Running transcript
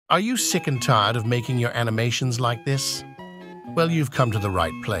Are you sick and tired of making your animations like this? Well, you've come to the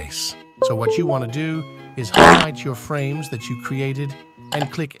right place. So what you want to do is highlight your frames that you created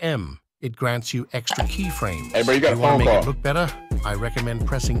and click M. It grants you extra keyframes. Hey, bro, you got a want phone to make call. it look better? I recommend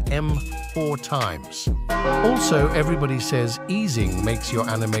pressing M 4 times. Also, everybody says easing makes your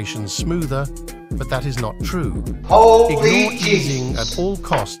animations smoother, but that is not true. Holy Ignore Jesus. easing at all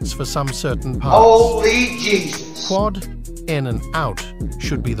costs for some certain parts. Holy Jesus. Quad, in and out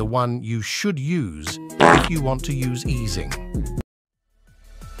should be the one you should use if you want to use easing.